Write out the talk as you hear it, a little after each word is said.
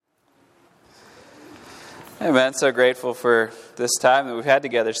Amen. So grateful for this time that we've had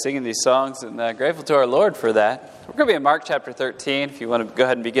together singing these songs, and grateful to our Lord for that. We're going to be in Mark chapter 13, if you want to go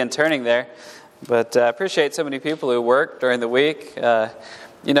ahead and begin turning there. But I appreciate so many people who work during the week.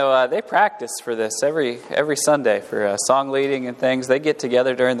 They practice for this every Sunday for song leading and things. They get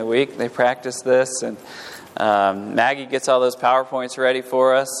together during the week. They practice this, and Maggie gets all those PowerPoints ready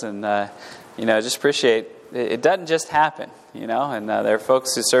for us. And, just appreciate it. Doesn't just happen, and there are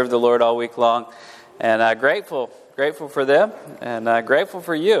folks who serve the Lord all week long. And grateful for them, and grateful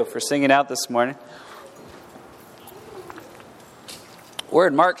for you for singing out this morning. We're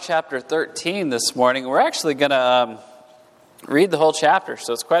in Mark chapter 13 this morning. We're actually going to read the whole chapter,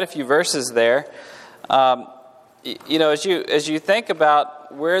 so it's quite a few verses there. As you think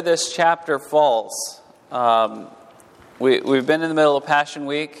about where this chapter falls, we've been in the middle of Passion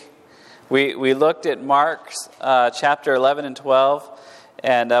Week. We looked at Mark chapter 11 and 12,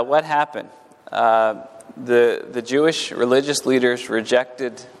 and what happened? The Jewish religious leaders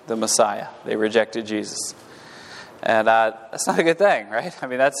rejected the Messiah. They rejected Jesus. And that's not a good thing, right? I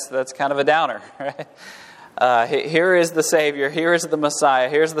mean, that's kind of a downer, right? Here is the Savior. Here is the Messiah.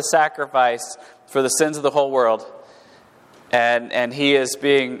 Here's the sacrifice for the sins of the whole world. And he is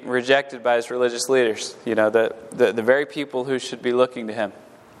being rejected by his religious leaders, the very people who should be looking to him.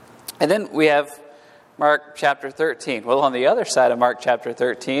 And then we have Mark chapter 13. Well, on the other side of Mark chapter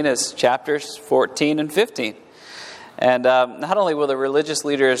 13 is chapters 14 and 15. And not only will the religious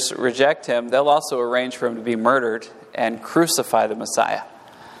leaders reject him, they'll also arrange for him to be murdered and crucify the Messiah.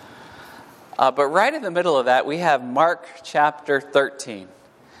 But right in the middle of that, we have Mark chapter 13.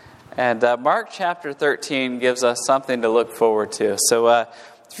 And Mark chapter 13 gives us something to look forward to. So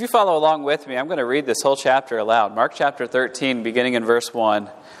if you follow along with me, I'm going to read this whole chapter aloud. Mark chapter 13, beginning in verse 1.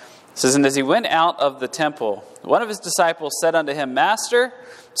 It says, "And as he went out of the temple, one of his disciples said unto him, Master,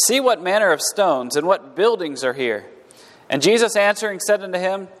 see what manner of stones and what buildings are here. And Jesus answering said unto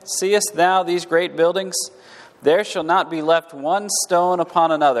him, Seest thou these great buildings? There shall not be left one stone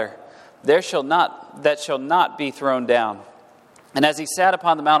upon another, that shall not be thrown down. And as he sat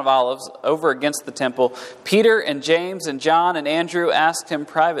upon the Mount of Olives, over against the temple, Peter and James and John and Andrew asked him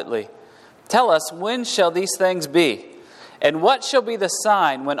privately, Tell us, when shall these things be? And what shall be the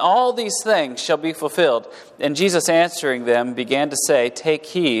sign when all these things shall be fulfilled? And Jesus answering them began to say, Take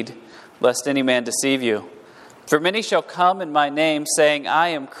heed, lest any man deceive you. For many shall come in my name, saying, I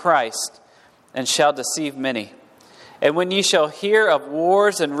am Christ, and shall deceive many. And when ye shall hear of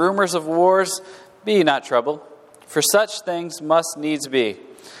wars and rumors of wars, be ye not troubled. For such things must needs be,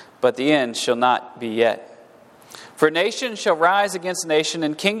 but the end shall not be yet. For nation shall rise against nation,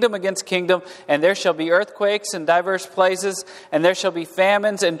 and kingdom against kingdom, and there shall be earthquakes in divers places, and there shall be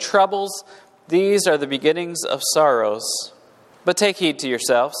famines and troubles. These are the beginnings of sorrows. But take heed to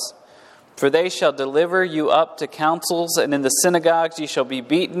yourselves, for they shall deliver you up to councils, and in the synagogues ye shall be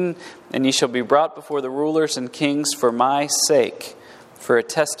beaten, and ye shall be brought before the rulers and kings for my sake, for a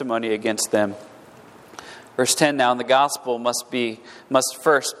testimony against them." Verse 10 now, "And the gospel must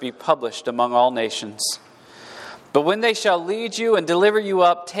first be published among all nations. But when they shall lead you and deliver you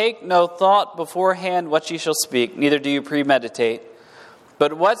up, take no thought beforehand what ye shall speak, neither do you premeditate.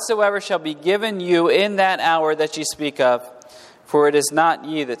 But whatsoever shall be given you in that hour that ye speak of, for it is not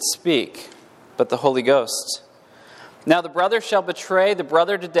ye that speak, but the Holy Ghost. Now the brother shall betray the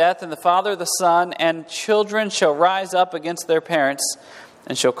brother to death, and the father the son, and children shall rise up against their parents,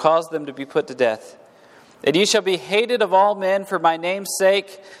 and shall cause them to be put to death. And ye shall be hated of all men for my name's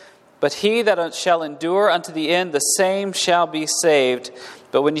sake, but he that shall endure unto the end, the same shall be saved.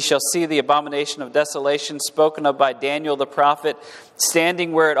 But when ye shall see the abomination of desolation spoken of by Daniel the prophet,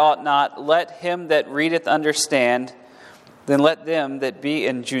 standing where it ought not, let him that readeth understand. Then let them that be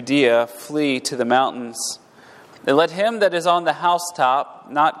in Judea flee to the mountains. And let him that is on the housetop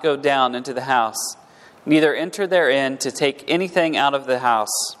not go down into the house, neither enter therein to take anything out of the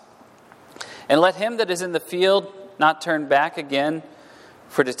house. And let him that is in the field not turn back again,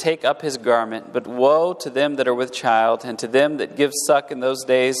 for to take up his garment. But woe to them that are with child, and to them that give suck in those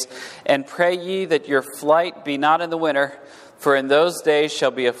days. And pray ye that your flight be not in the winter, for in those days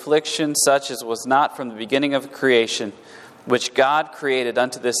shall be affliction such as was not from the beginning of creation, which God created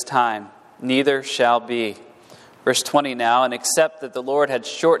unto this time, neither shall be." Verse 20 now, "And except that the Lord had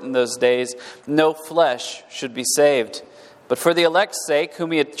shortened those days, no flesh should be saved. But for the elect's sake,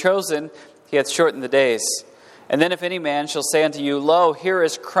 whom he had chosen, he hath shortened the days. And then if any man shall say unto you, Lo, here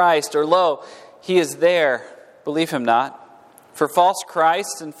is Christ, or Lo, he is there, believe him not. For false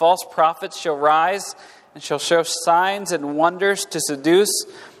Christs and false prophets shall rise, and shall show signs and wonders to seduce,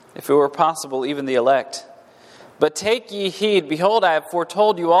 if it were possible, even the elect. But take ye heed, behold, I have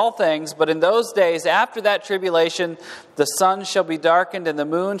foretold you all things, but in those days after that tribulation, the sun shall be darkened, and the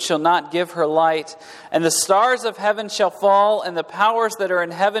moon shall not give her light, and the stars of heaven shall fall, and the powers that are in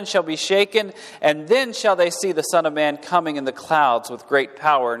heaven shall be shaken, and then shall they see the Son of Man coming in the clouds with great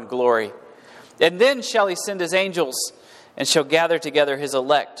power and glory. And then shall he send his angels, and shall gather together his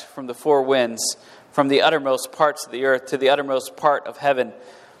elect from the four winds, from the uttermost parts of the earth to the uttermost part of heaven.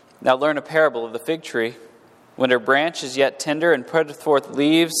 Now learn a parable of the fig tree. When her branch is yet tender and putteth forth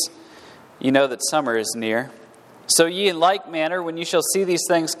leaves, you know that summer is near. So ye in like manner, when you shall see these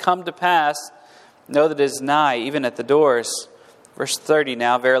things come to pass, know that it is nigh, even at the doors. Verse 30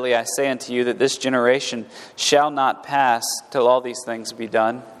 now, verily I say unto you that this generation shall not pass till all these things be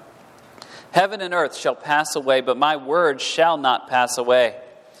done. Heaven and earth shall pass away, but my word shall not pass away.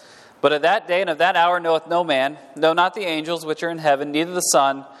 But of that day and of that hour knoweth no man, no, not the angels which are in heaven, neither the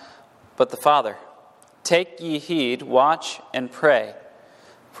Son, but the Father. Take ye heed, watch and pray,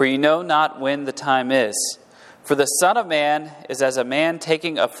 for ye know not when the time is. For the Son of Man is as a man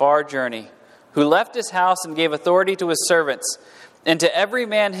taking a far journey, who left his house and gave authority to his servants, and to every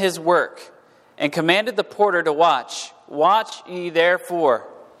man his work, and commanded the porter to watch. Watch ye therefore,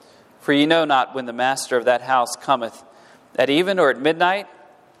 for ye know not when the master of that house cometh, at even or at midnight,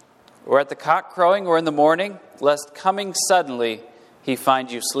 or at the cock crowing, or in the morning, lest coming suddenly he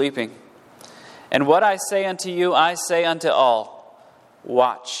find you sleeping. And what I say unto you, I say unto all,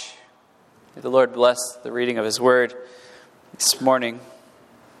 watch. May the Lord bless the reading of his word this morning.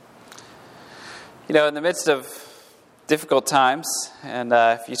 You know, in the midst of difficult times, and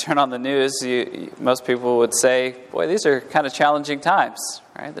if you turn on the news, most people would say, boy, these are kind of challenging times,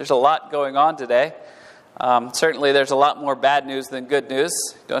 right? There's a lot going on today. Certainly there's a lot more bad news than good news.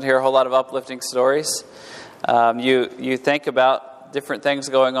 Don't hear a whole lot of uplifting stories. You think about different things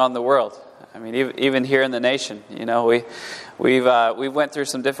going on in the world. I mean, even here in the nation, you know, we went through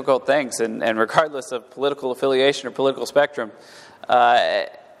some difficult things, and regardless of political affiliation or political spectrum, the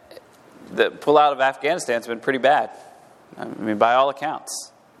pullout of Afghanistan has been pretty bad. I mean, by all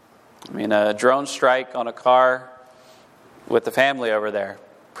accounts. I mean, a drone strike on a car with the family over there,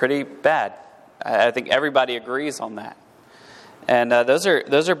 pretty bad. I think everybody agrees on that, and those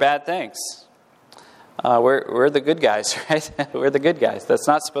are bad things. We're the good guys, right? We're the good guys. That's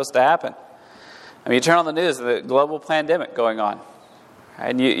not supposed to happen. I mean, you turn on the news, the global pandemic going on. Right?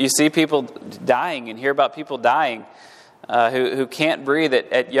 And you see people dying and hear about people dying who can't breathe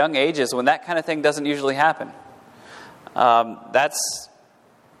at young ages when that kind of thing doesn't usually happen. That's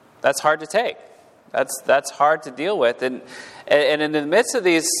hard to take. That's hard to deal with. And in the midst of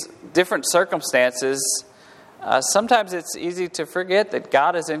these different circumstances, sometimes it's easy to forget that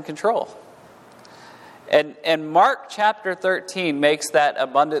God is in control. And Mark chapter 13 makes that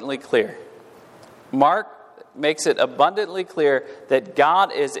abundantly clear. Mark makes it abundantly clear that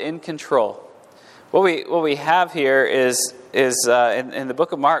God is in control. What we have here is in the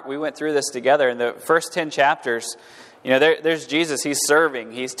book of Mark, we went through this together in the first 10 chapters. You know, there's Jesus. He's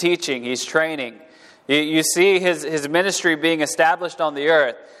serving, he's teaching, he's training. You see his ministry being established on the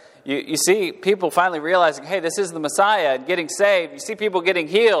earth. You see people finally realizing, hey, this is the Messiah, and getting saved. You see people getting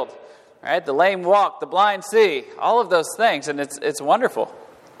healed, right? The lame walk, the blind see, all of those things, and it's wonderful.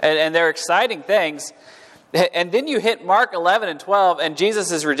 And they're exciting things. And then you hit Mark 11 and 12, and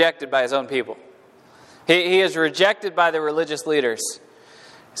Jesus is rejected by his own people. He is rejected by the religious leaders. You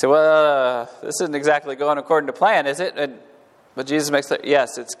say, well, this isn't exactly going according to plan, is it? But Jesus makes it,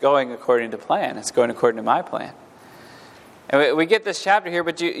 yes, it's going according to plan. It's going according to my plan. And we get this chapter here,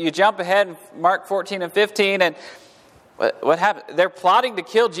 but you jump ahead in Mark 14 and 15, and what happened? They're plotting to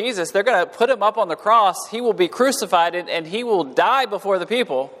kill Jesus. They're going to put him up on the cross. He will be crucified, and he will die before the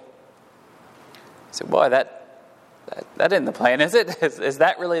people. So, boy, that isn't the plan, is it? Is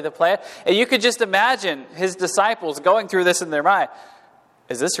that really the plan? And you could just imagine his disciples going through this in their mind.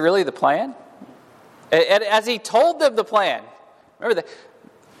 Is this really the plan? And as he told them the plan, remember that.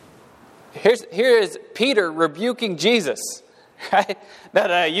 Here is Peter rebuking Jesus. Right?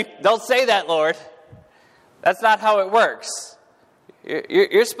 No, you don't say that, Lord. That's not how it works.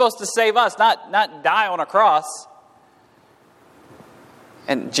 You're supposed to save us, not die on a cross.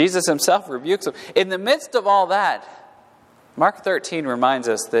 And Jesus himself rebukes them. In the midst of all that, Mark 13 reminds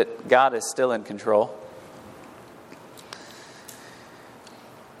us that God is still in control.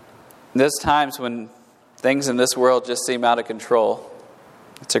 There's times when things in this world just seem out of control.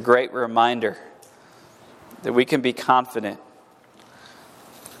 It's a great reminder that we can be confident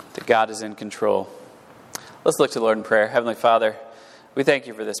that God is in control. Let's look to the Lord in prayer. Heavenly Father, we thank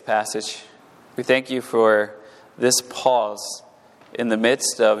you for this passage. We thank you for this pause in the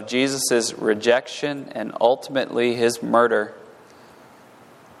midst of Jesus' rejection and ultimately his murder,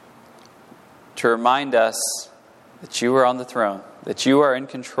 to remind us that you are on the throne, that you are in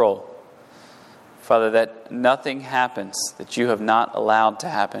control. Father, that nothing happens that you have not allowed to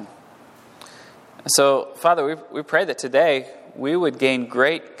happen. So, Father, we pray that today we would gain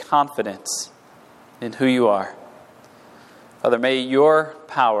great confidence in who you are. Father, may your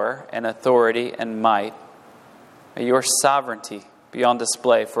power and authority and might, may your sovereignty be on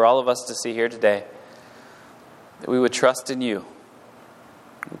display for all of us to see here today, that we would trust in you.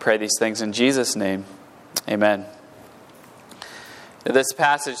 We pray these things in Jesus' name. Amen. This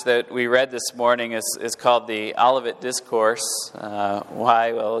passage that we read this morning is called the Olivet Discourse.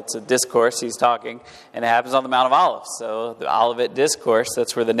 Why? Well, it's a discourse. He's talking, and it happens on the Mount of Olives. So the Olivet Discourse,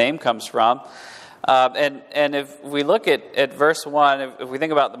 that's where the name comes from. And if we look at verse 1, if we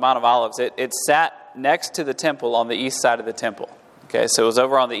think about the Mount of Olives, it sat next to the temple on the east side of the temple. Okay, so it was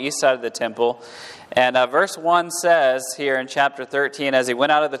over on the east side of the temple. And verse 1 says here in chapter 13, as he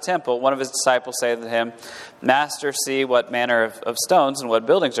went out of the temple, one of his disciples said to him, Master, see what manner of stones and what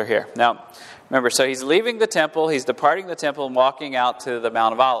buildings are here. Now, remember, so he's leaving the temple, he's departing the temple and walking out to the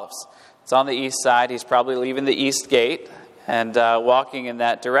Mount of Olives. It's on the east side. He's probably leaving the east gate and walking in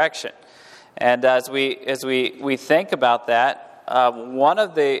that direction. And as we think about that, one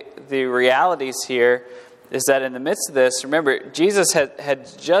of the realities here is that in the midst of this, remember, Jesus had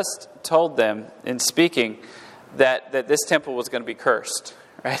just told them in speaking that this temple was going to be cursed.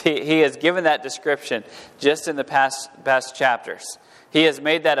 Right? He has given that description just in the past chapters. He has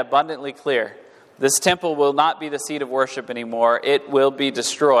made that abundantly clear. This temple will not be the seat of worship anymore. It will be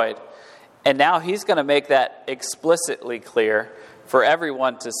destroyed. And now he's going to make that explicitly clear for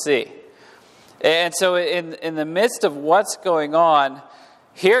everyone to see. And so in the midst of what's going on,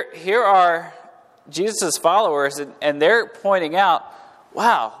 here are Jesus' followers, and they're pointing out,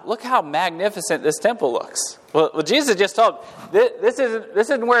 wow, look how magnificent this temple looks. Well, Jesus just told them, this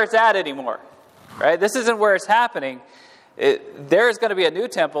isn't where it's at anymore. Right? This isn't where it's happening. There is going to be a new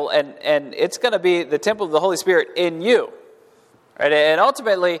temple, and it's going to be the temple of the Holy Spirit in you. Right? And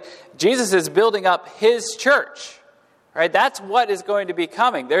ultimately, Jesus is building up his church. Right? That's what is going to be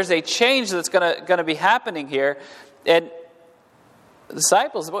coming. There's a change that's going to be happening here. And the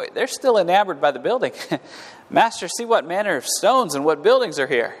disciples, boy, they're still enamored by the building. Master, see what manner of stones and what buildings are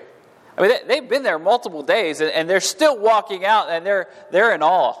here. I mean, they've been there multiple days, and they're still walking out, and they're in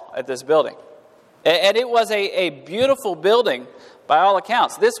awe at this building. And it was a beautiful building by all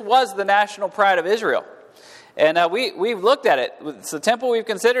accounts. This was the national pride of Israel. And we've looked at it. It's the temple we've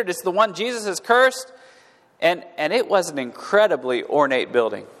considered. It's the one Jesus has cursed. And it was an incredibly ornate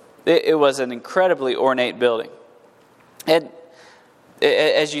building. It was an incredibly ornate building. And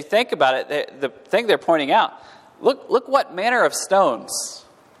as you think about it, the thing they're pointing out, look what manner of stones.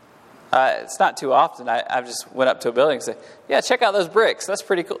 It's not too often I just went up to a building and said, yeah, check out those bricks. That's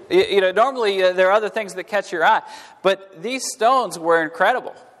pretty cool. Normally there are other things that catch your eye. But these stones were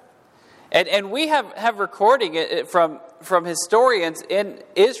incredible. And we have recording it from historians in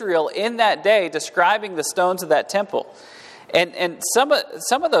Israel in that day describing the stones of that temple. And some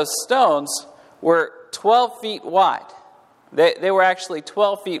of those stones were 12 feet wide. They were actually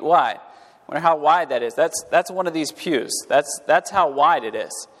 12 feet wide. I wonder how wide that is. That's one of these pews. That's how wide it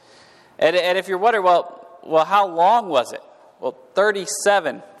is. And if you're wondering, well, how long was it? Well,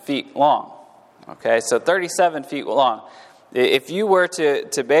 37 feet long. Okay, so 37 feet long. If you were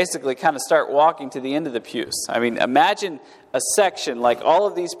to basically kind of start walking to the end of the pews, I mean, imagine a section like all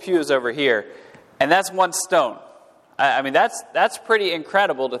of these pews over here, and that's one stone. I mean, that's pretty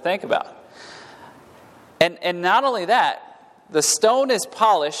incredible to think about. And not only that, the stone is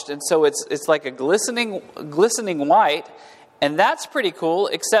polished, and so it's like a glistening white, and that's pretty cool,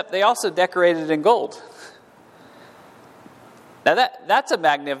 except they also decorated it in gold. Now that's a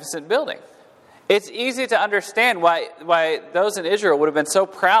magnificent building. It's easy to understand why those in Israel would have been so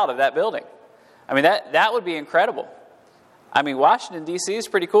proud of that building. I mean, that would be incredible. I mean, Washington, D.C. is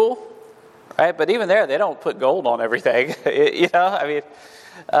pretty cool, right? But even there, they don't put gold on everything. I mean,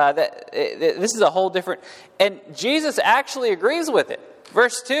 this is a whole different... And Jesus actually agrees with it.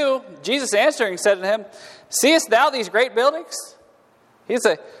 Verse 2, Jesus answering said to him, seest thou these great buildings? He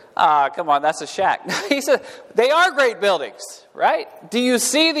said, come on, that's a shack. He said, they are great buildings, right? Do you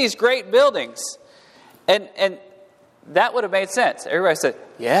see these great buildings? And that would have made sense. Everybody said,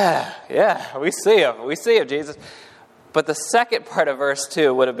 yeah, we see them, Jesus. But the second part of verse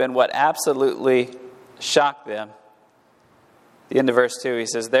 2 would have been what absolutely shocked them. The end of verse 2, he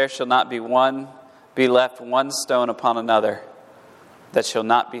says, there shall not be left one stone upon another that shall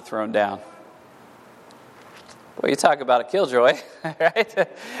not be thrown down. Well, you talk about a killjoy, right?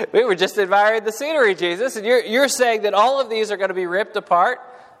 We were just admiring the scenery, Jesus, and you're saying that all of these are going to be ripped apart.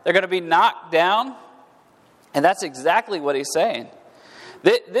 They're going to be knocked down. And that's exactly what he's saying.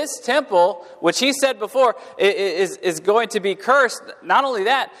 This temple, which he said before, is going to be cursed. Not only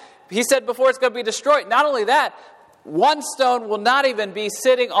that, he said before it's going to be destroyed. Not only that, one stone will not even be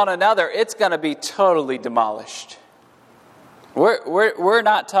sitting on another. It's going to be totally demolished. We're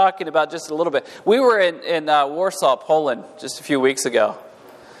not talking about just a little bit. We were in Warsaw, Poland, just a few weeks ago.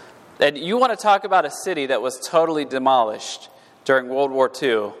 And you want to talk about a city that was totally demolished during World War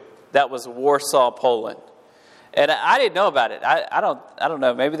II. That was Warsaw, Poland. And I didn't know about it. I don't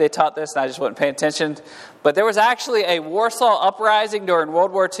know. Maybe they taught this and I just wasn't paying attention. But there was actually a Warsaw uprising during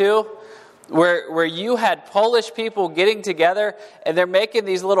World War II where you had Polish people getting together and they're making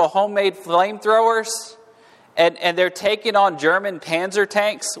these little homemade flamethrowers. And they're taking on German Panzer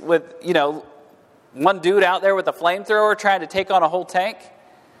tanks with, one dude out there with a flamethrower trying to take on a whole tank.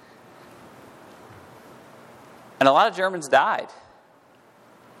 And a lot of Germans died.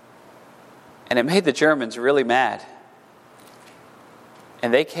 And it made the Germans really mad.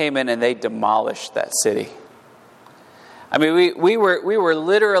 And they came in and they demolished that city. I mean, we were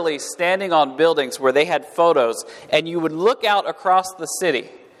literally standing on buildings where they had photos, and you would look out across the city.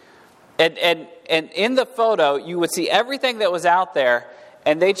 And in the photo, you would see everything that was out there,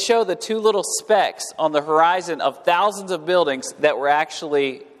 and they'd show the two little specks on the horizon of thousands of buildings that were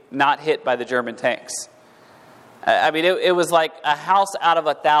actually not hit by the German tanks. I mean, it was like a house out of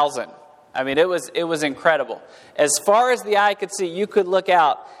 1,000. I mean, it was incredible. As far as the eye could see, you could look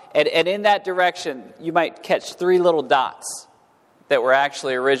out, and in that direction, you might catch 3 little dots that were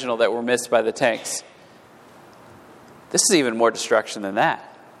actually original that were missed by the tanks. This is even more destruction than that.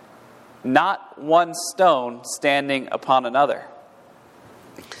 Not one stone standing upon another.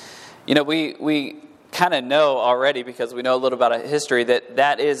 We kind of know already, because we know a little about history,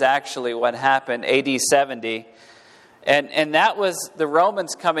 that is actually what happened AD 70. And that was the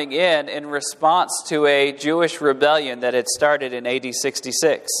Romans coming in response to a Jewish rebellion that had started in AD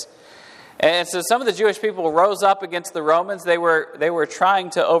 66. And so some of the Jewish people rose up against the Romans. They were trying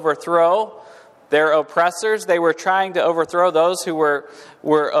to overthrow their oppressors. They were trying to overthrow those who were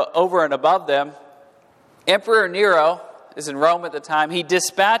over and above them. Emperor Nero is in Rome at the time. He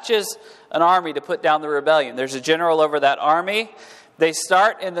dispatches an army to put down the rebellion. There's a general over that army. They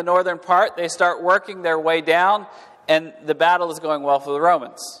start in the northern part. They start working their way down, and the battle is going well for the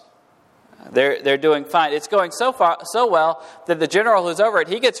Romans. They're doing fine. It's going so well that the general who's over it,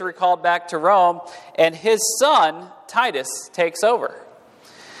 he gets recalled back to Rome, and his son Titus takes over.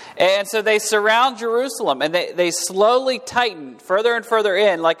 And so they surround Jerusalem, and they slowly tighten further and further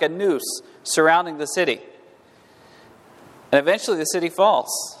in like a noose surrounding the city. And eventually the city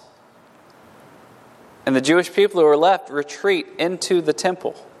falls. And the Jewish people who are left retreat into the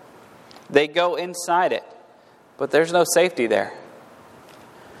temple. They go inside it, but there's no safety there.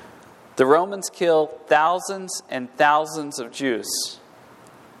 The Romans kill thousands and thousands of Jews.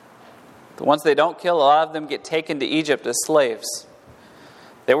 The ones they don't kill, a lot of them get taken to Egypt as slaves.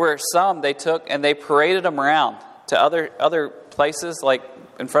 There were some they took and they paraded them around to other places, like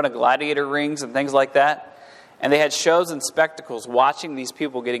in front of gladiator rings and things like that. And they had shows and spectacles watching these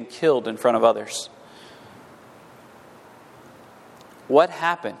people getting killed in front of others. What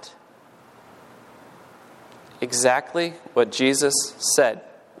happened? Exactly what Jesus said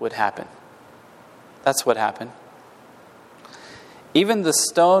would happen. That's what happened. Even the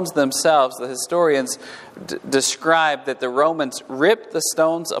stones themselves, the historians describe that the Romans ripped the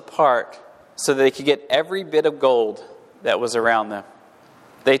stones apart so that they could get every bit of gold that was around them.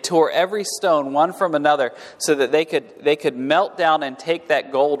 They tore every stone one from another so that they could melt down and take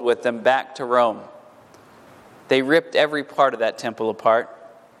that gold with them back to Rome. They ripped every part of that temple apart.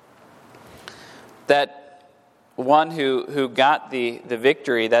 That one who got the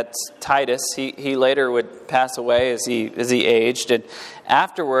victory, that's Titus. He later would pass away as he aged, and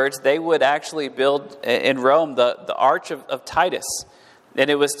afterwards they would actually build in Rome the Arch of Titus, and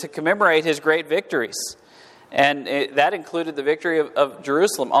it was to commemorate his great victories, and that included the victory of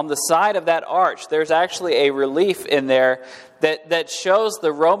Jerusalem. On the side of that arch, there's actually a relief in there that shows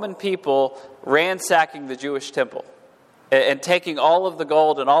the Roman people ransacking the Jewish temple and taking all of the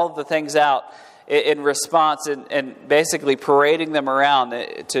gold and all of the things out in response, and basically parading them around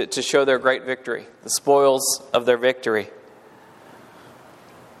to show their great victory, the spoils of their victory.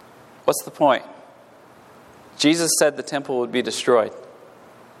 What's the point? Jesus said the temple would be destroyed.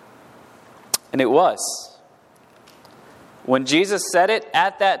 And it was. When Jesus said it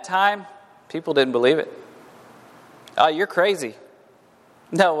at that time, people didn't believe it. Oh, you're crazy.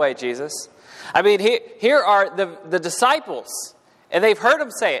 No way, Jesus. I mean, here are the disciples, and they've heard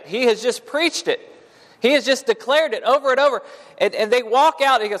him say it. He has just preached it. He has just declared it over and over. And they walk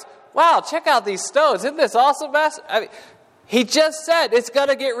out, and he goes, wow, check out these stones. Isn't this awesome, Master? I mean, he just said it's going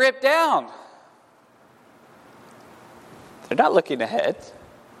to get ripped down. They're not looking ahead.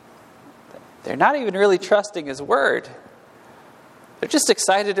 They're not even really trusting his word. They're just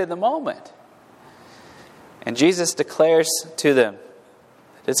excited in the moment. And Jesus declares to them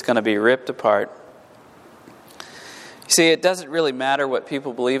that it's going to be ripped apart. You see, it doesn't really matter what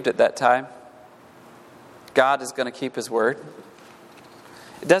people believed at that time. God is going to keep his word.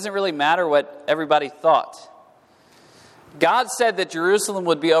 It doesn't really matter what everybody thought. God said that Jerusalem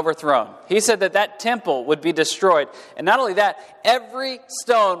would be overthrown. He said that that temple would be destroyed. And not only that, every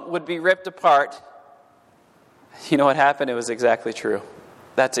stone would be ripped apart. You know what happened? It was exactly true.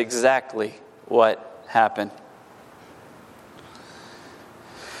 That's exactly what happened.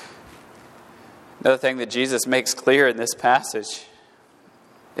 Another thing that Jesus makes clear in this passage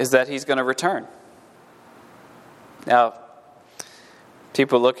is that he's going to return. Now,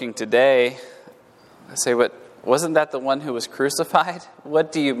 people looking today say, wasn't that the one who was crucified?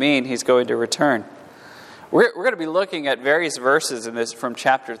 What do you mean he's going to return? We're going to be looking at various verses in this from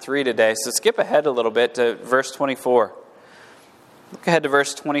chapter 3 today. So skip ahead a little bit to verse 24. Look ahead to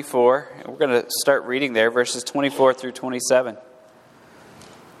verse 24. And we're going to start reading there, verses 24 through 27.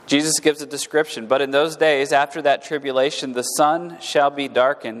 Jesus gives a description. But in those days, after that tribulation, the sun shall be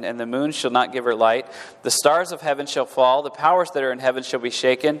darkened, and the moon shall not give her light. The stars of heaven shall fall. The powers that are in heaven shall be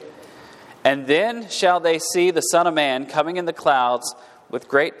shaken. And then shall they see the Son of Man coming in the clouds with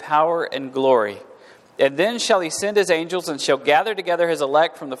great power and glory. And then shall he send his angels and shall gather together his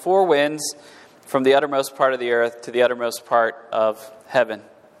elect from the four winds, from the uttermost part of the earth to the uttermost part of heaven.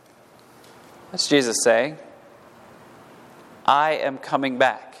 What's Jesus saying? I am coming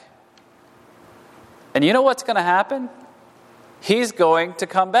back. And you know what's going to happen? He's going to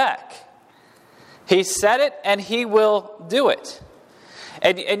come back. He said it and he will do it.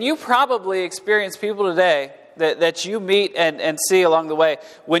 And you probably experience people today that you meet and see along the way,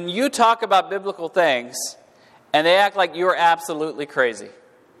 when you talk about biblical things, and they act like you're absolutely crazy.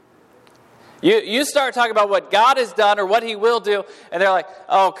 You start talking about what God has done or what he will do, and they're like,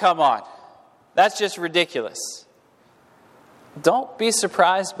 oh, come on. That's just ridiculous. Don't be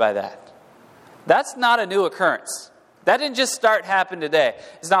surprised by that. That's not a new occurrence. That didn't just start happening today.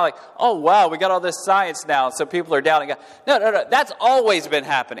 It's not like, oh, wow, we got all this science now, so people are doubting God. No. That's always been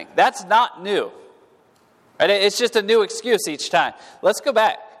happening. That's not new. Right? It's just a new excuse each time. Let's go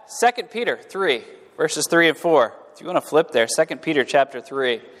back. 2 Peter 3, verses 3 and 4. If you want to flip there, 2 Peter chapter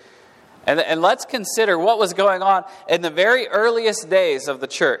 3. And let's consider what was going on in the very earliest days of the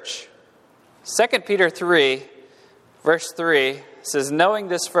church. 2 Peter 3, verse 3 says, knowing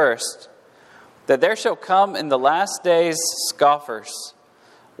this first, that there shall come in the last days scoffers,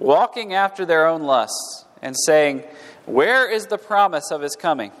 walking after their own lusts, and saying, where is the promise of his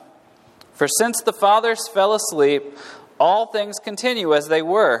coming? For since the fathers fell asleep, all things continue as they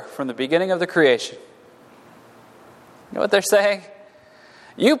were from the beginning of the creation. You know what they're saying?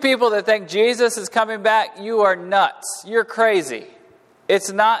 You people that think Jesus is coming back, you are nuts. You're crazy.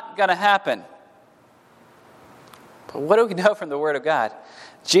 It's not going to happen. But what do we know from the Word of God?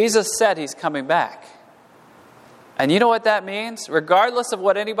 Jesus said he's coming back. And you know what that means? Regardless of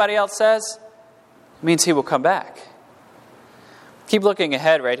what anybody else says, it means he will come back. Keep looking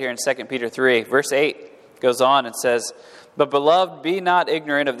ahead right here in 2 Peter 3. Verse 8 goes on and says, but beloved, be not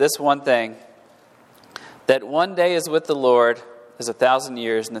ignorant of this one thing, that one day is with the Lord as 1,000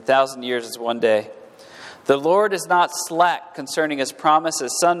 years, and 1,000 years is one day. The Lord is not slack concerning his promise,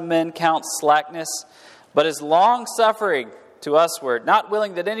 as some men count slackness, but is long-suffering to usward, not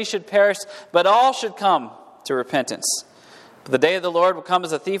willing that any should perish, but all should come to repentance. But the day of the Lord will come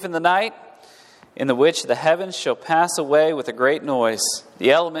as a thief in the night, in the which the heavens shall pass away with a great noise.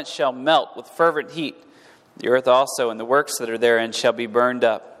 The elements shall melt with fervent heat. The earth also and the works that are therein shall be burned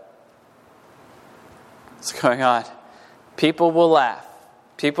up. What's going on? People will laugh.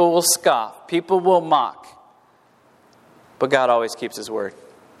 People will scoff. People will mock. But God always keeps his word.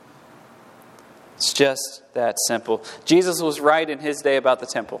 It's just that simple. Jesus was right in his day about the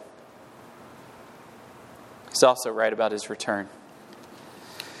temple. He's also right about his return.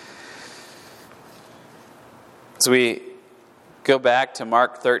 As we go back to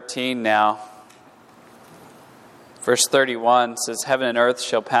Mark 13 now, verse 31 says, heaven and earth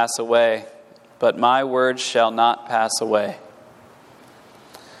shall pass away, but my words shall not pass away.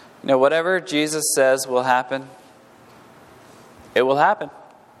 You know, whatever Jesus says will happen, it will happen.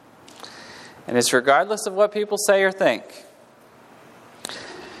 And it's regardless of what people say or think.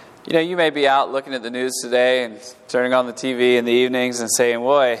 You may be out looking at the news today and turning on the TV in the evenings and saying,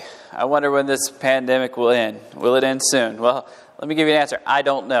 boy, I wonder when this pandemic will end. Will it end soon? Well, let me give you an answer. I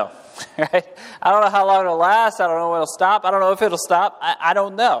don't know. Right? I don't know how long it'll last. I don't know when it'll stop. I don't know if it'll stop. I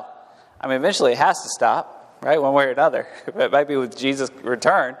don't know. I mean, eventually it has to stop, right? One way or another. It might be with Jesus'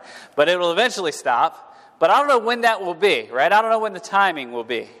 return, but it will eventually stop. But I don't know when that will be, right? I don't know when the timing will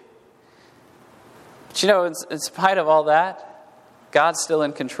be. But in spite of all that, God's still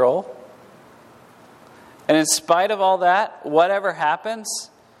in control. And in spite of all that, whatever happens,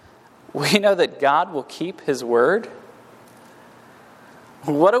 we know that God will keep His word.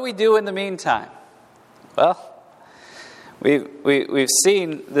 What do we do in the meantime? Well, we've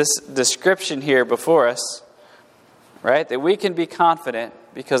seen this description here before us, right? That we can be confident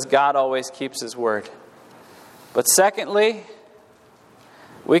because God always keeps His word. But secondly,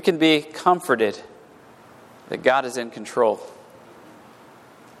 we can be comforted that God is in control.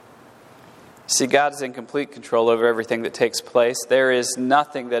 See, God is in complete control over everything that takes place. There is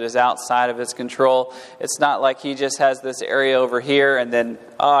nothing that is outside of His control. It's not like He just has this area over here and then,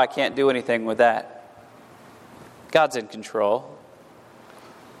 I can't do anything with that. God's in control.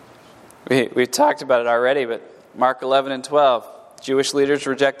 We've talked about it already, but Mark 11 and 12, Jewish leaders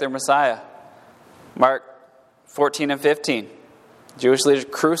reject their Messiah. Mark 14 and 15, Jewish leaders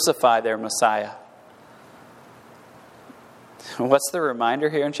crucify their Messiah. What's the reminder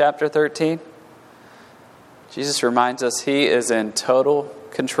here in chapter 13? Jesus reminds us He is in total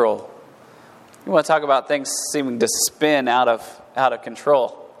control. You want to talk about things seeming to spin out of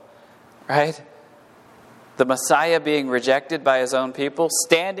control, right? The Messiah being rejected by His own people,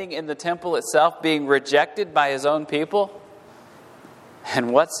 standing in the temple itself being rejected by His own people,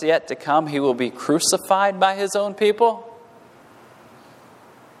 and what's yet to come, He will be crucified by His own people.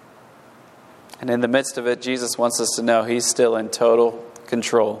 And in the midst of it, Jesus wants us to know He's still in total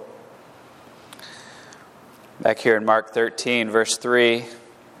control. Back here in Mark 13, verse 3, it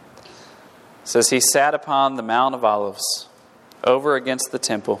says, He sat upon the Mount of Olives, over against the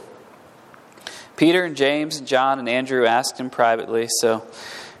temple. Peter and James and John and Andrew asked Him privately. So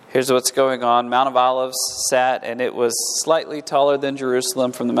here's what's going on. Mount of Olives sat, and it was slightly taller than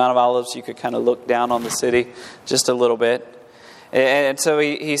Jerusalem. From the Mount of Olives, you could kind of look down on the city just a little bit. And so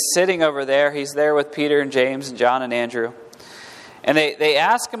he's sitting over there. He's there with Peter and James and John and Andrew. And they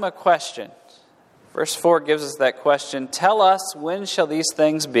ask Him a question. Verse 4 gives us that question. Tell us, when shall these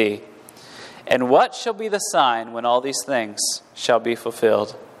things be? And what shall be the sign when all these things shall be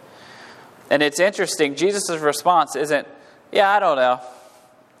fulfilled? And it's interesting. Jesus' response isn't, I don't know.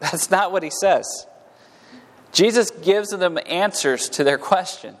 That's not what He says. Jesus gives them answers to their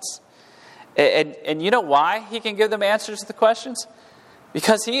questions. And you know why He can give them answers to the questions?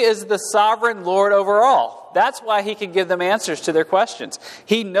 Because He is the sovereign Lord over all. That's why He can give them answers to their questions.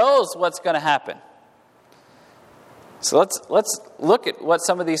 He knows what's going to happen. So let's look at what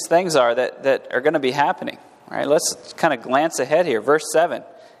some of these things are that are going to be happening. All right, let's kind of glance ahead here. Verse 7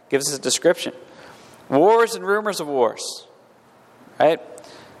 gives us a description. Wars and rumors of wars. Right?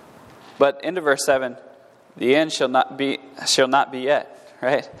 But into verse 7, the end shall not be yet.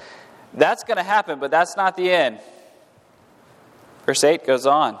 Right? That's going to happen, but that's not the end. Verse 8 goes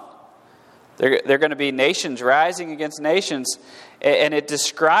on. They're going to be nations rising against nations. And it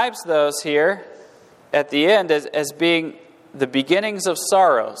describes those here at the end as being the beginnings of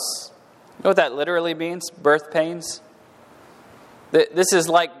sorrows. You know what that literally means? Birth pains. This is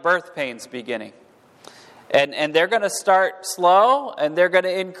like birth pains beginning. And they're going to start slow, and they're going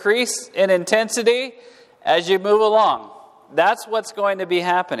to increase in intensity as you move along. That's what's going to be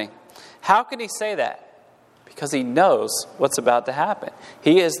happening. How can He say that? Because He knows what's about to happen.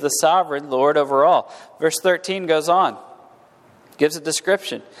 He is the sovereign Lord over all. Verse 13 goes on. Gives a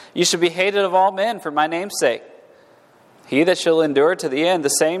description. You shall be hated of all men for my name's sake. He that shall endure to the end, the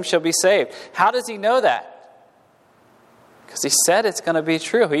same shall be saved. How does He know that? Because He said it's going to be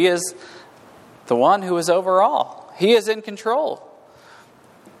true. He is the one who is over all. He is in control.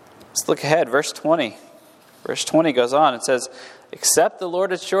 Let's look ahead. Verse 20. Verse 20 goes on. It says, Except the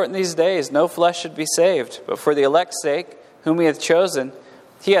Lord had shortened these days, no flesh should be saved. But for the elect's sake, whom He hath chosen,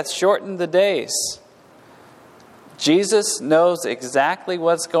 He hath shortened the days. Jesus knows exactly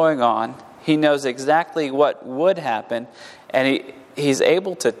what's going on. He knows exactly what would happen. And He's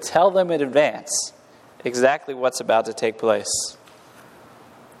able to tell them in advance exactly what's about to take place.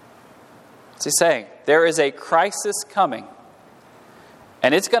 What's He saying? There is a crisis coming.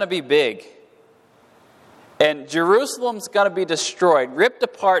 And it's going to be big. And Jerusalem's going to be destroyed, ripped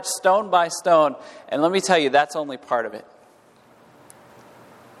apart stone by stone. And let me tell you, that's only part of it.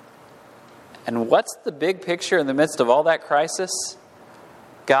 And what's the big picture in the midst of all that crisis?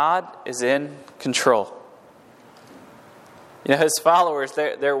 God is in control. You know, his followers,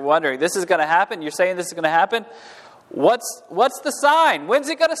 they're wondering, this is going to happen? You're saying this is going to happen? What's the sign? When's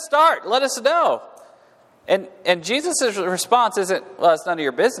it going to start? Let us know. And Jesus' response isn't, well, it's none of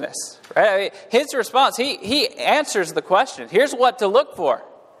your business. Right? I mean, his response, he answers the question. Here's what to look for.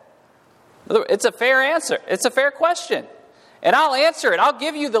 It's a fair answer. It's a fair question. And I'll answer it. I'll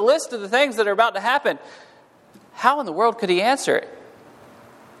give you the list of the things that are about to happen. How in the world could he answer it?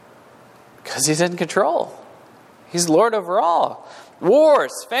 Because he's in control. He's Lord over all.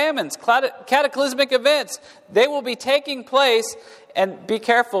 Wars, famines, cataclysmic events, they will be taking place. And be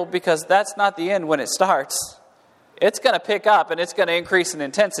careful, because that's not the end when it starts. It's going to pick up and it's going to increase in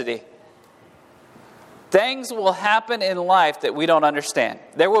intensity. Things will happen in life that we don't understand.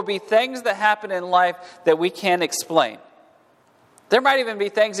 There will be things that happen in life that we can't explain. There might even be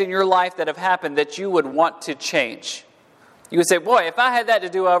things in your life that have happened that you would want to change. You would say, boy, if I had that to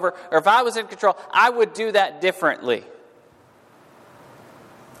do over, or if I was in control, I would do that differently.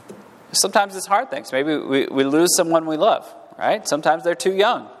 Sometimes it's hard things. Maybe we lose someone we love, right? Sometimes they're too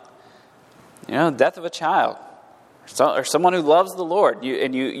young. You know, death of a child. Or someone who loves the Lord.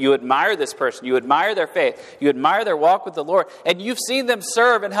 You admire this person. You admire their faith. You admire their walk with the Lord. And you've seen them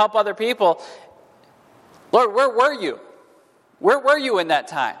serve and help other people. Lord, where were you? Where were you in that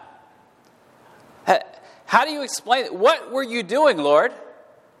time? How do you explain it? What were you doing, Lord?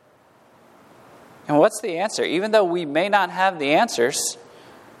 And what's the answer? Even though we may not have the answers,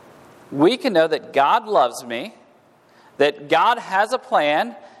 we can know that God loves me, that God has a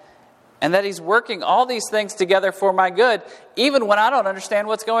plan, and that He's working all these things together for my good, even when I don't understand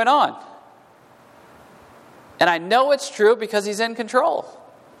what's going on. And I know it's true because He's in control.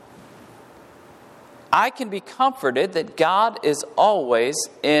 I can be comforted that God is always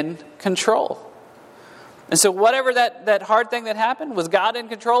in control. And so whatever that hard thing that happened, was God in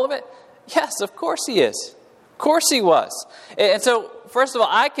control of it? Yes, of course He is. Of course He was. And so, first of all,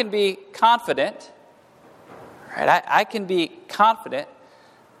 I can be confident, right? I can be confident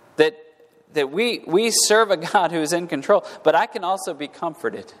that we serve a God who is in control, but I can also be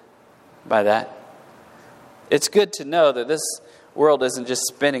comforted by that. It's good to know that this world isn't just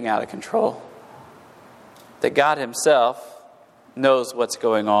spinning out of control, that God Himself knows what's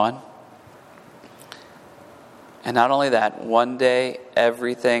going on. And not only that, one day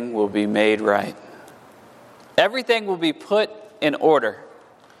everything will be made right. Everything will be put in order.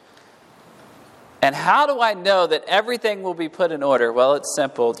 And how do I know that everything will be put in order? Well, it's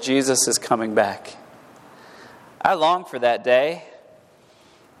simple. Jesus is coming back. I long for that day.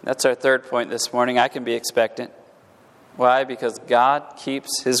 That's our third point this morning. I can be expectant. Why? Because God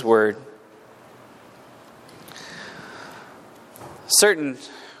keeps His word. Certain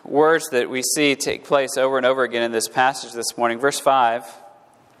words that we see take place over and over again in this passage this morning. Verse 5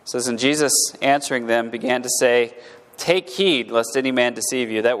 says, and Jesus answering them began to say, take heed lest any man deceive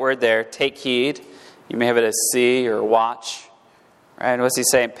you. That word there, take heed. You may have it as see or watch. Right? And what's He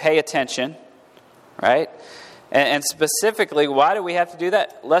saying? Pay attention. Right? And specifically, why do we have to do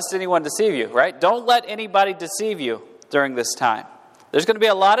that? Lest anyone deceive you. Right? Don't let anybody deceive you during this time. There's going to be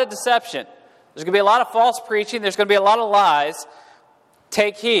a lot of deception. There's going to be a lot of false preaching. There's going to be a lot of lies.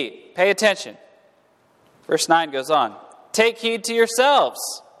 Take heed. Pay attention. Verse 9 goes on. Take heed to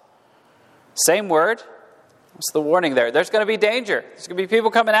yourselves. Same word. What's the warning there? There's going to be danger. There's going to be people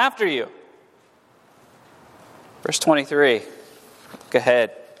coming after you. Verse 23. Look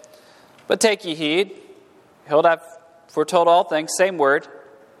ahead. But take ye heed. Behold, I've foretold all things. Same word.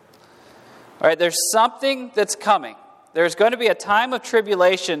 All right, there's something that's coming. There's going to be a time of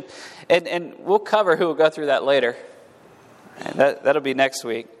tribulation. And we'll cover who will go through that later. That'll be next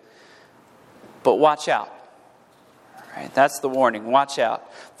week. But watch out. All right, that's the warning. Watch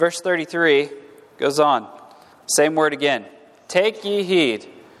out. Verse 33 goes on. Same word again. Take ye heed.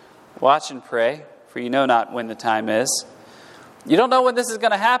 Watch and pray, for you know not when the time is. You don't know when this is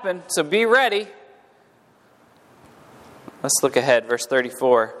going to happen, so be ready. Let's look ahead. Verse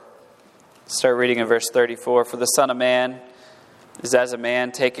 34. Start reading in verse 34. For the Son of Man is as a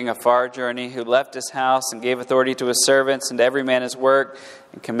man taking a far journey, who left his house and gave authority to his servants and to every man his work,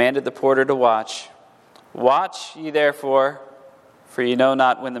 and commanded the porter to watch. Watch ye therefore, for ye know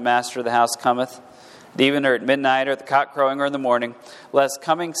not when the master of the house cometh, at even or at midnight, or at the cock crowing, or in the morning, lest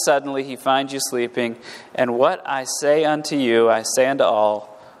coming suddenly he find you sleeping. And what I say unto you, I say unto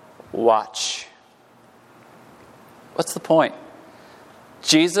all, watch. What's the point?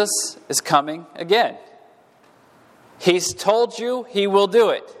 Jesus is coming again. He's told you He will do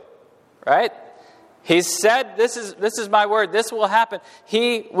it, right? He's said, this is my word, this will happen.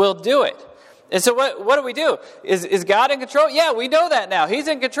 He will do it. And so what do we do? Is God in control? Yeah, we know that now. He's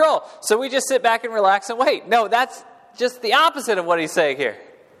in control. So we just sit back and relax and wait. No, that's just the opposite of what he's saying here.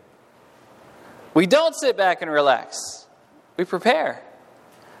 We don't sit back and relax. We prepare.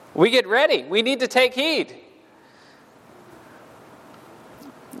 We get ready. We need to take heed.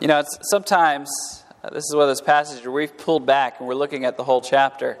 You know, sometimes, this is one of those passages where we've pulled back and we're looking at the whole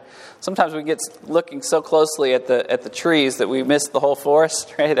chapter. Sometimes we get looking so closely at the trees that we miss the whole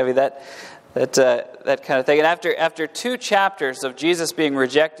forest, right? I mean, that kind of thing. And after 2 chapters of Jesus being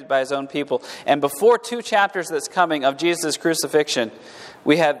rejected by his own people, and before 2 chapters that's coming of Jesus' crucifixion,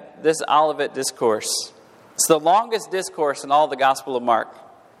 we have this Olivet Discourse. It's the longest discourse in all the Gospel of Mark.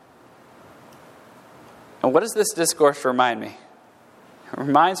 And what does this discourse remind me? It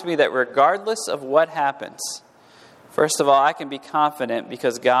reminds me that regardless of what happens, first of all, I can be confident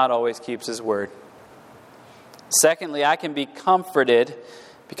because God always keeps his word. Secondly, I can be comforted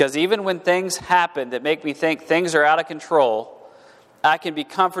because even when things happen that make me think things are out of control, I can be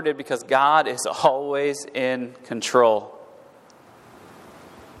comforted because God is always in control.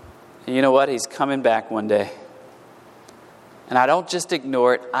 And you know what? He's coming back one day. And I don't just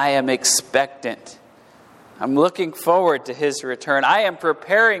ignore it. I am expectant. I'm looking forward to his return. I am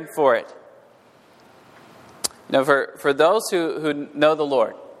preparing for it. You know, for those who know the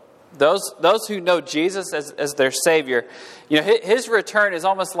Lord, those who know Jesus as their Savior, you know, his return is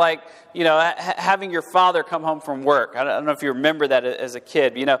almost like, you know, having your father come home from work. I don't know if you remember that as a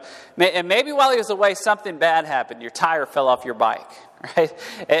kid. You know, and maybe while he was away, something bad happened. Your tire fell off your bike, right?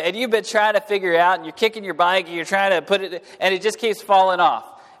 And you've been trying to figure it out, and you're kicking your bike, and you're trying to put it, and it just keeps falling off.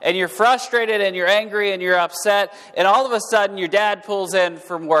 And you're frustrated, and you're angry, and you're upset, and all of a sudden, your dad pulls in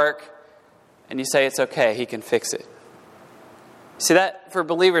from work, and you say, it's okay, he can fix it. See, that for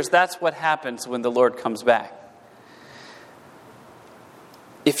believers, that's what happens when the Lord comes back.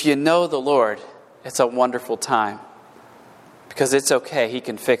 If you know the Lord, it's a wonderful time because it's okay, he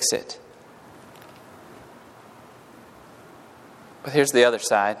can fix it. But here's the other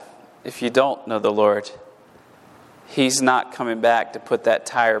side. If you don't know the Lord, he's not coming back to put that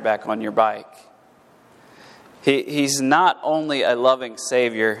tire back on your bike. He's not only a loving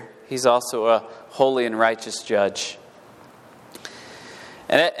Savior, he's also a holy and righteous judge.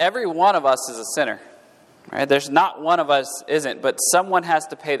 And every one of us is a sinner. Right? There's not one of us isn't, but someone has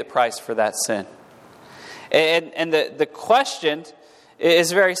to pay the price for that sin. And the question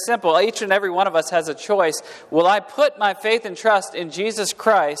is very simple. Each and every one of us has a choice. Will I put my faith and trust in Jesus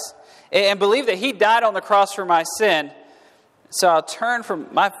Christ and believe that he died on the cross for my sin? So I'll turn from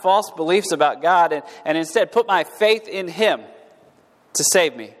my false beliefs about God and instead put my faith in him to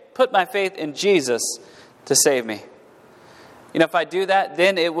save me. Put my faith in Jesus to save me. You know, if I do that,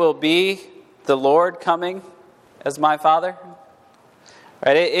 then it will be the Lord coming as my Father.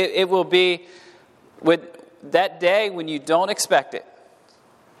 Right? It will be with that day when you don't expect it.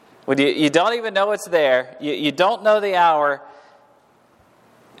 When you don't even know it's there. You don't know the hour.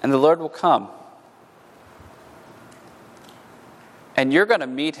 And the Lord will come. And you're going to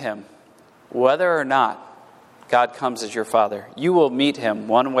meet him whether or not God comes as your Father. You will meet him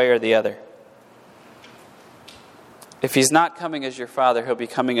one way or the other. If he's not coming as your Father, he'll be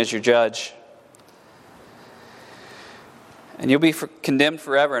coming as your judge. And you'll be condemned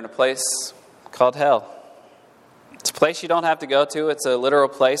forever in a place called hell. It's a place you don't have to go to. It's a literal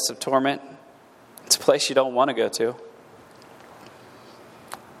place of torment. It's a place you don't want to go to.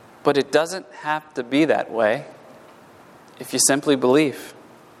 But it doesn't have to be that way if you simply believe.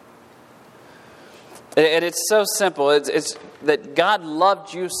 And it's so simple. It's that God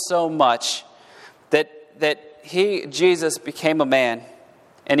loved you so much that he, Jesus, became a man.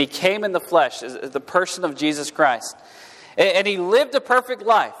 And he came in the flesh as the person of Jesus Christ. And he lived a perfect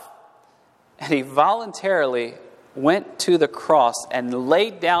life. And he voluntarily went to the cross and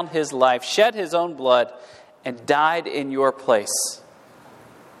laid down his life, shed his own blood, and died in your place.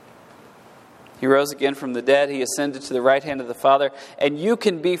 He rose again from the dead. He ascended to the right hand of the Father. And you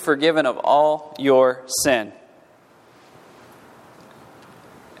can be forgiven of all your sin.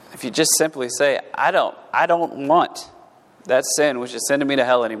 If you just simply say, I don't want that sin which is sending me to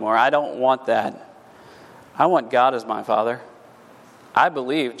hell anymore. I don't want that. I want God as my Father. I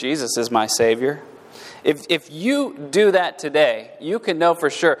believe Jesus is my Savior. If you do that today, you can know for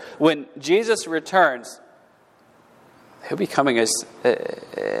sure when Jesus returns, he'll be coming as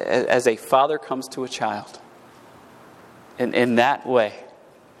a father comes to a child. In that way.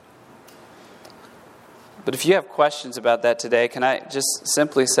 But if you have questions about that today, can I just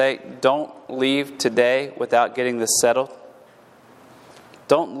simply say, don't leave today without getting this settled.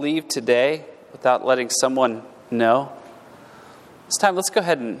 Don't leave today without letting someone know. This time, let's go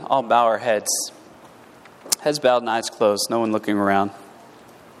ahead and all bow our heads. Heads bowed and eyes closed, no one looking around.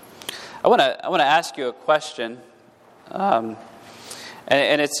 I want to ask you a question, and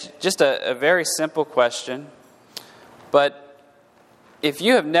it's just a very simple question. But if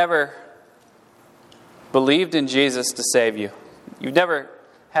you have never believed in Jesus to save you, you've never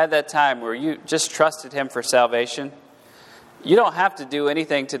had that time where you just trusted Him for salvation, you don't have to do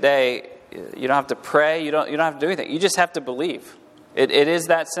anything today. You don't have to pray. You don't have to do anything. You just have to believe. It is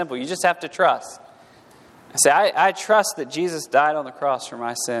that simple. You just have to trust. Say, I trust that Jesus died on the cross for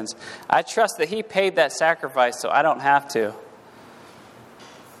my sins. I trust that He paid that sacrifice so I don't have to.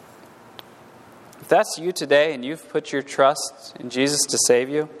 If that's you today and you've put your trust in Jesus to save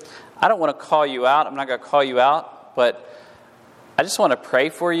you, I don't want to call you out. I'm not going to call you out, but I just want to pray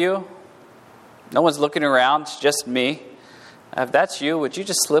for you. No one's looking around. It's just me. If that's you, would you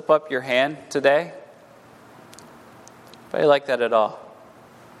just slip up your hand today? If I like that at all.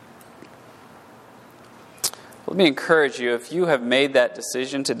 Let me encourage you, if you have made that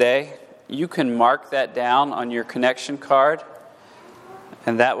decision today, you can mark that down on your connection card,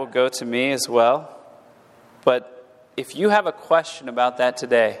 and that will go to me as well. But if you have a question about that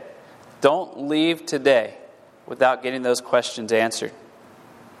today, don't leave today without getting those questions answered.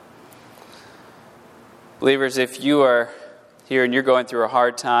 Believers, if you are here and you're going through a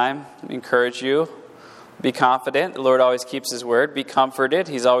hard time, I encourage you, be confident. The Lord always keeps His word. Be comforted.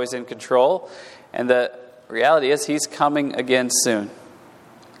 He's always in control. And the reality is He's coming again soon.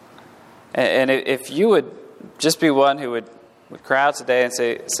 And if you would just be one who would cry out today and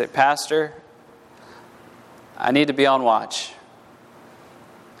say, Pastor, I need to be on watch.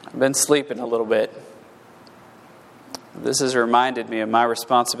 I've been sleeping a little bit. This has reminded me of my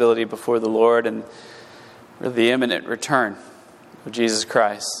responsibility before the Lord and the imminent return of Jesus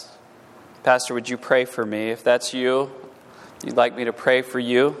Christ. Pastor, would you pray for me? If that's you, you'd like me to pray for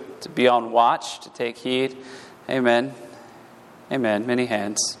you, to be on watch, to take heed. Amen. Amen. Many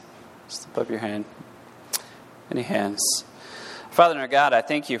hands. Slip up your hand. Many hands. Father and our God, I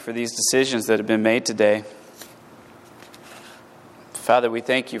thank you for these decisions that have been made today. Father, we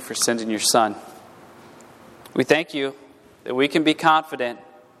thank you for sending your Son. We thank you that we can be confident.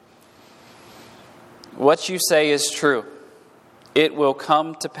 What you say is true. It will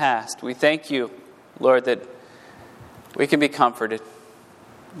come to pass. We thank you, Lord, that we can be comforted,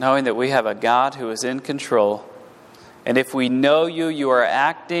 knowing that we have a God who is in control. And if we know you, you are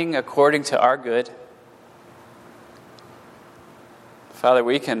acting according to our good. Father,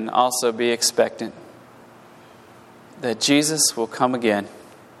 we can also be expectant that Jesus will come again.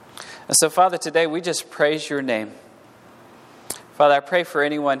 And so, Father, today we just praise your name. Father, I pray for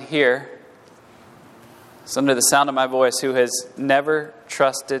anyone here, it's under the sound of my voice, who has never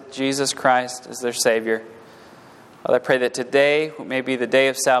trusted Jesus Christ as their Savior. Father, I pray that today may be the day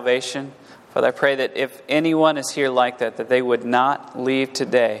of salvation. Father, I pray that if anyone is here like that, that they would not leave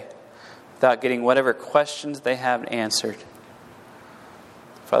today without getting whatever questions they have answered.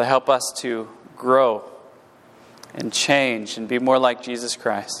 Father, help us to grow and change and be more like Jesus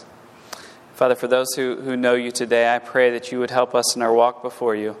Christ. Father, for those who know you today, I pray that you would help us in our walk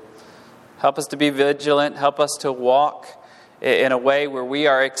before you. Help us to be vigilant. Help us to walk in a way where we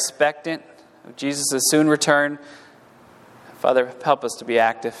are expectant of Jesus' soon return. Father, help us to be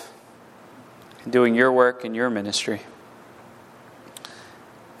active in doing your work and your ministry.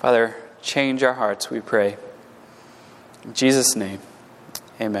 Father, change our hearts, we pray. In Jesus' name,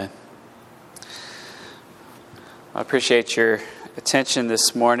 amen. I appreciate your attention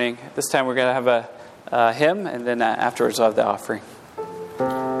this morning. This time we're going to have a hymn, and then afterwards we'll have the offering.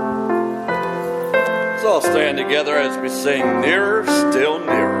 Let's all stand together as we sing Nearer, Still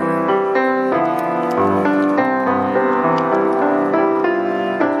Nearer.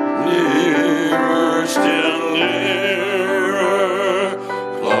 Nearer, still nearer,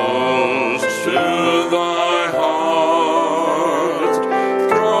 close to thy heart,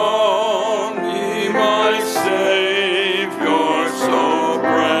 draw me, my Savior, so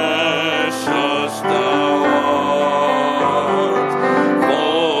precious thou art.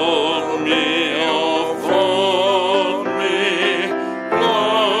 Fold me, oh, fold me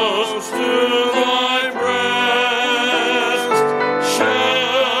close to thy breast,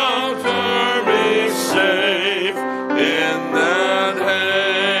 shelter me safe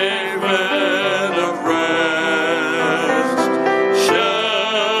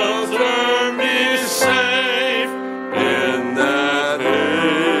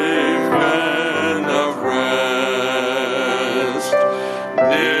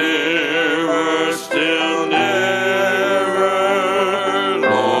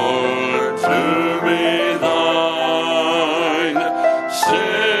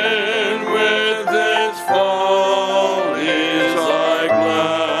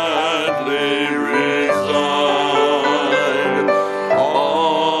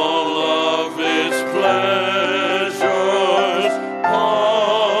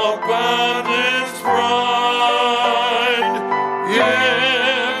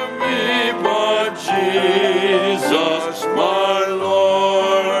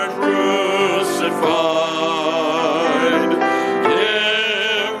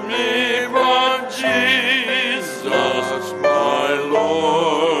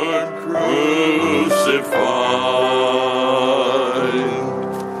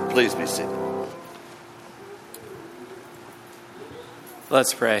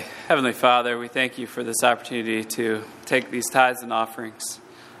Let's pray. Heavenly Father, we thank you for this opportunity to take these tithes and offerings.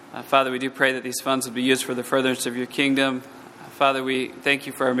 Father, we do pray that these funds would be used for the furtherance of your kingdom. Father, we thank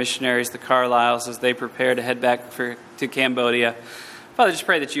you for our missionaries, the Carlisles, as they prepare to head back to Cambodia. Father, just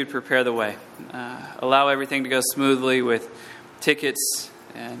pray that you would prepare the way. Allow everything to go smoothly with tickets,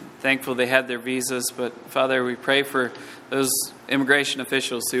 and thankful they had their visas. But Father, we pray for those immigration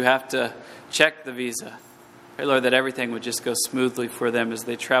officials who have to check the visa. Pray, Lord, that everything would just go smoothly for them as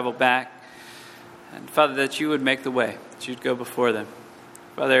they travel back. And Father, that you would make the way, that you'd go before them.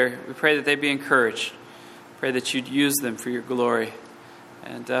 Father, we pray that they be encouraged. Pray that you'd use them for your glory.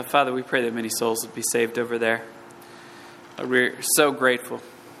 And Father, we pray that many souls would be saved over there. We're so grateful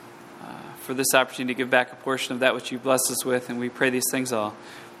for this opportunity to give back a portion of that which you blessed us with. And we pray these things all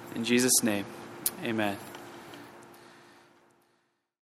in Jesus' name. Amen.